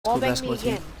Wallbang me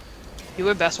again. You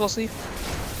wear basketball sleeve?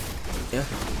 Yeah.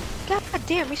 God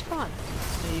damn, respawn.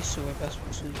 I used to wear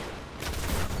basketball sleeve.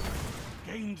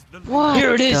 What?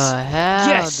 Here it is! The hell,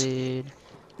 Yes! dude?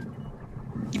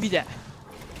 Give me that.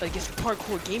 I guess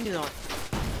parkour gaming on.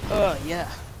 Yeah.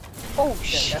 Oh Yeah,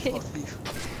 shit. basketball sleeve.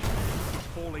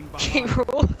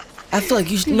 K-roll. I feel like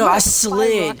you should. Dude, No, you I have 5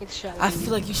 slid. rocket shots, I dude.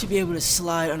 feel like you should be able to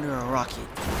slide under a rocket.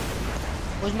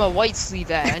 Where's my white sleeve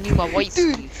at? I need my white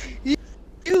Dude. sleeve.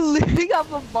 You literally got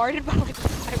bombarded by like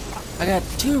 5 rockets. I got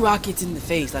 2 rockets in the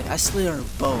face. Like I slid under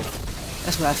both.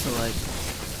 That's what I feel like.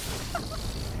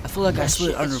 I feel like I That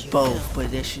slid shit under is you, both,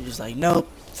 but that shit just like nope.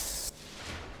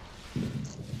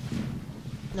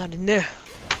 Not in there.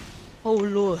 Oh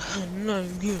lord, not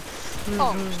in here.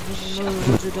 Oh,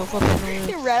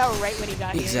 he ran out right when he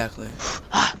got Exactly.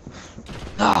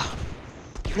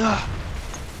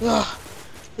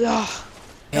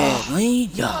 Head lean,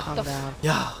 yeah, Calm down.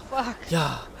 yeah, here. Fuck.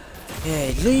 yeah.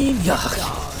 Head lean, yeah.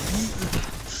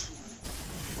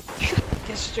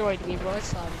 Destroyed me, bro. I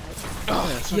saw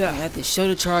that. Yeah, I had to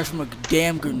shoulder charge from a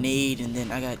damn grenade, and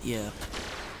then I got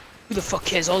Who the fuck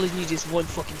cares? All they need is one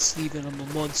fucking sleeve and I'm a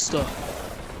monster.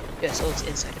 Yeah, so it's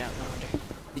inside out, no wonder.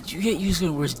 Did you get you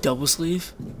gonna wear double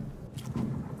sleeve?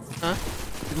 Huh?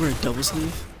 You wear a double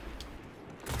sleeve?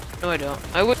 No, I don't.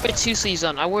 I wear 2 sleeves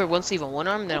on. I wear 1 sleeve on one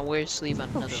arm, then I wear a sleeve on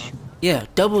another arm. Yeah,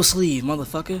 double sleeve,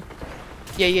 motherfucker.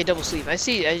 Yeah, double sleeve. I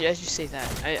see. I just say that.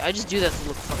 I just do that to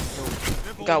look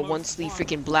fucking dope. Got 1 sleeve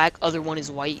freaking black, other one is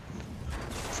white.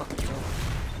 Fucking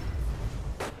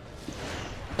dope.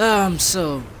 I'm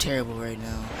so terrible right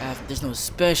now. There's no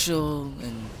special,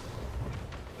 and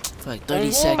for like 30 Oh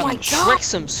my seconds. god! Trick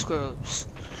some scrubs.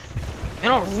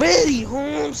 And already,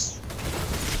 Holmes.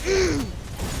 These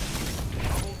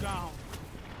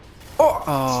faggots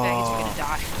are gonna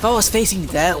die. If I was facing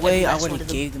that way, I last would one have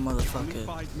of them. gave the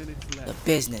motherfucker the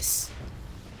business.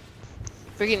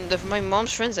 Freaking my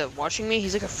mom's friends that watching me.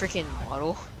 He's like a freaking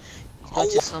model. He's got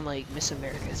to some like Miss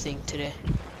America thing today.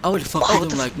 I would fuck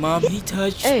with him like, Mom, he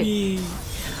touched Hey. me.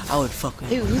 I would fuck with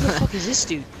Hey, him. who the fuck is this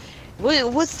dude?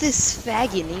 What's this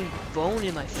faggot named Bone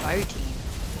in my fire team?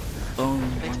 Bone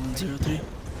 103.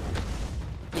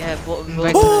 Yeah, Bone.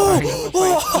 Back to Oh!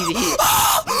 He's a hit.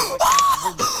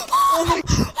 Oh my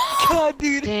god,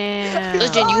 dude. Damn.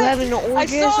 Legend, you having an I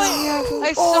orgasm? saw it.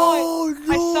 I saw Oh, it.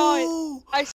 I saw it. no.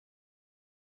 I saw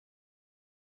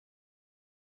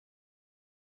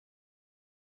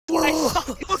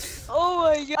it. Oh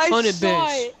my god. I 100 saw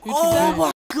bands. it. Oh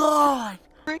my god.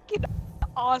 Freaking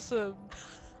awesome.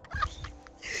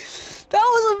 That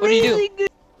was What do you do? amazing, dude.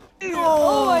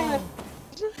 Oh my god.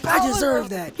 I That was deserve a-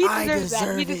 that. He I deserves that.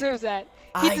 deserve He it. deserves that.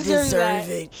 He I deserves deserve that.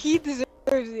 it. He deserves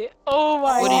it. Oh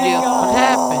my What do you do? god.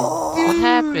 What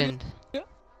happened? What happened?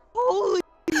 Holy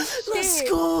Let's shit.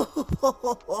 go.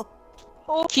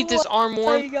 Oh Keep this arm my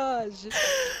warm. gosh.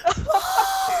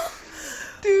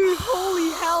 Dude, holy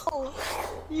hell.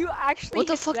 You actually What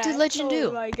the hit fuck did that. Legend do?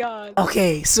 Oh my god.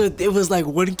 Okay, so it was like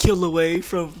 1 kill away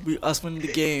from us winning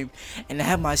the game, and I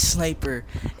have my sniper,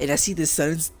 and I see the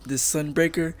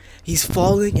sunbreaker. He's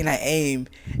falling, and I aim,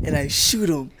 and I shoot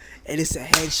him, and it's a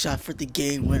headshot for the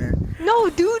game winner. No,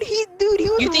 dude, he was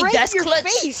You think right that's in your clutch?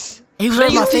 face. He was right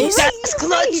in You my think face. that's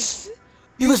clutch?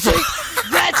 He was right.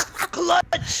 That's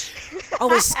clutch. I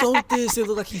was scoped this. It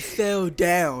looked like he fell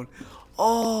down.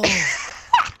 Oh.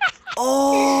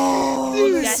 Oh,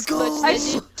 Dude, let's that's go. clutch, I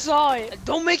Legend. saw it.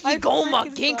 Don't make me I go on my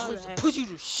freaking game saw clips and that. put you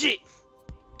to shit.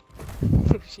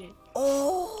 Oh, shit.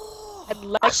 Oh, I'd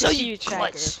like I'll to show see you you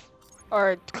tracker. clutch.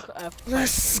 Or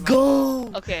let's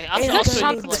go. Okay, Hey, I'll that's show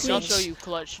not you the clutch. I'll switch. show you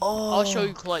clutch. Oh. I'll show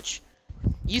you clutch.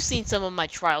 You've seen some of my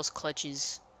trials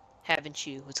clutches, haven't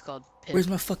you? What's called pimp. Where's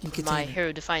my fucking My container?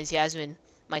 hero defines Yasmin,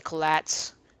 my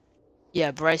collats.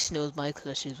 Yeah, Bryce knows my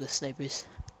clutches with snipers.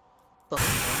 Fucking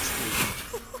monster.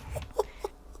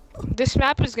 This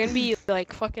map is gonna be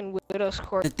like fucking Widow's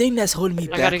Court. The thing that's holding me I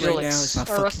back gotta right go, now like, is my or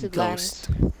fucking Rusted ghost.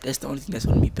 That's the only thing that's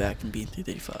holding me back from being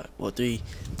 335. Well,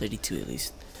 332 at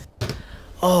least.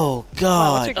 Oh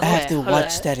god, your I have to goal?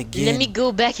 watch that again. Let me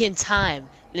go back in time.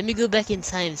 Let me go back in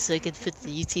time so I can put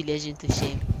the UT Legend to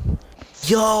shame.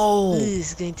 Yo! This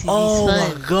is going to be Oh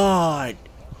fun. my god!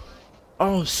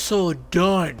 I'm so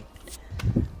done.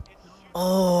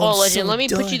 Oh, Oh, I'm Legend, so let me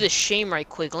put you done. to shame right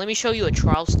quick. Let me show you a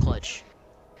trials clutch.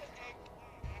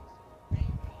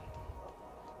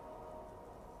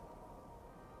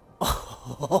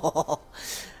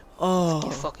 Oh,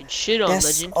 You fucking shit on, that's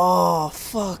Legend. oh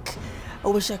fuck. I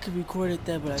wish I could record it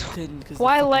there, but I couldn't because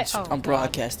Why I'm God.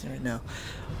 broadcasting right now.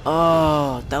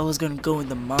 Oh, that was gonna go in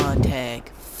the Montag.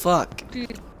 Fuck.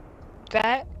 Dude,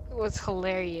 that was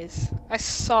hilarious. I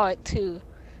saw it too.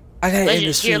 I gotta end the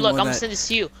Legend, stream here, look, on I'm gonna that. send this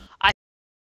to you. I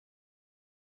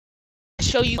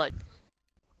show you. I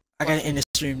gotta end the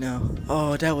stream now.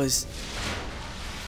 Oh, that was